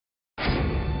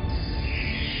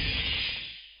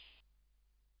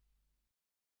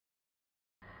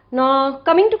Now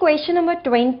coming to question number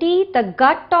 20, the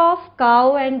gut of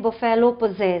cow and buffalo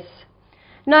possess.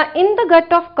 Now in the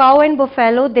gut of cow and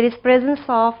buffalo there is presence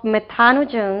of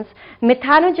methanogens.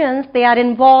 Methanogens, they are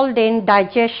involved in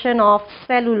digestion of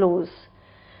cellulose.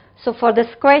 So for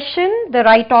this question the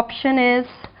right option is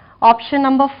option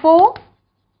number 4.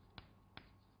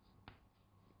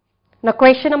 Now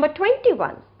question number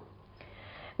 21.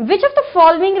 Which of the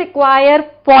following require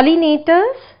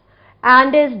pollinators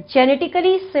and is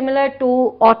genetically similar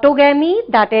to autogamy,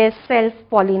 that is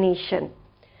self-pollination?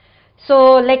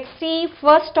 So let's see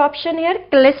first option here,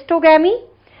 cleistogamy.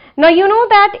 Now you know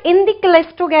that in the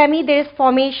cleistogamy there is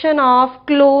formation of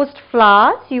closed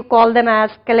flowers, you call them as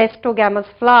cleistogamous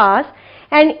flowers,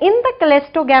 and in the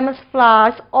cleistogamous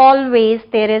flowers always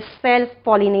there is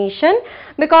self-pollination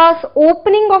because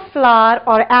opening of flower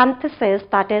or anthesis,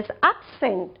 that is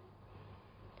absent.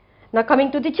 Now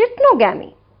coming to the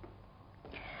gymnogamy.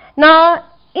 Now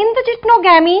in the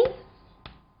gymnogamy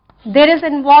there is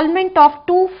involvement of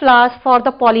two flowers for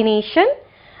the pollination,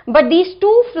 but these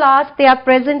two flowers, they are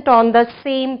present on the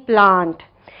same plant.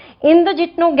 In the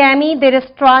gymnogamy there is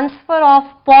transfer of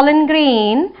pollen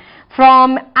grain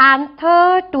from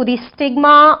anther to the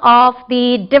stigma of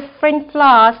the different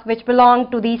flowers which belong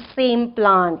to the same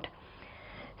plant.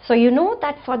 So you know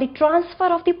that for the transfer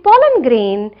of the pollen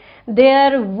grain,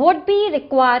 there would be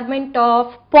requirement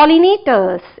of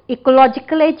pollinators,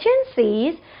 ecological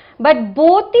agencies, but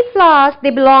both the flowers,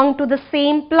 they belong to the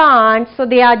same plant, so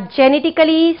they are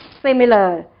genetically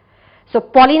similar. So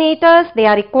pollinators, they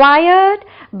are required,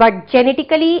 but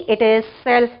genetically it is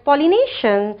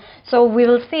self-pollination. So we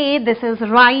will say this is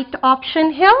right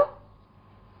option here.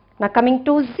 Now coming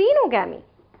to xenogamy.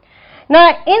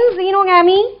 Now in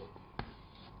xenogamy,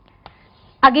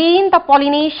 again the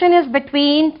pollination is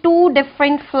between two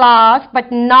different flowers,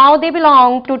 but now they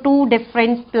belong to two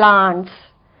different plants.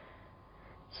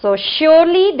 So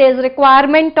surely there is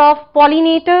requirement of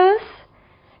pollinators.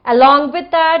 Along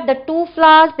with that, the two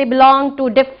flowers, they belong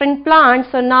to different plants,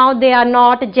 so now they are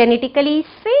not genetically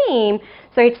same.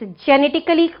 So it's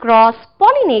genetically cross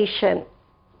pollination.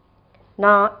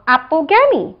 Now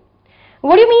apogamy.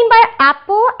 What do you mean by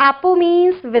apo? Apo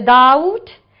means without.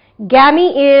 Gamy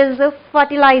is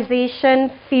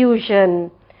fertilization, fusion.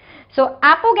 So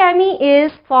apogamy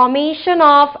is formation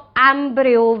of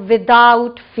embryo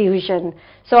without fusion.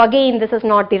 So again this is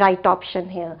not the right option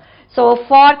here. So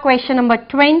for question number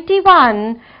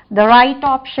 21, the right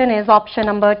option is option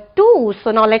number 2.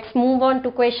 So now let's move on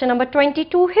to question number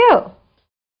 22 here.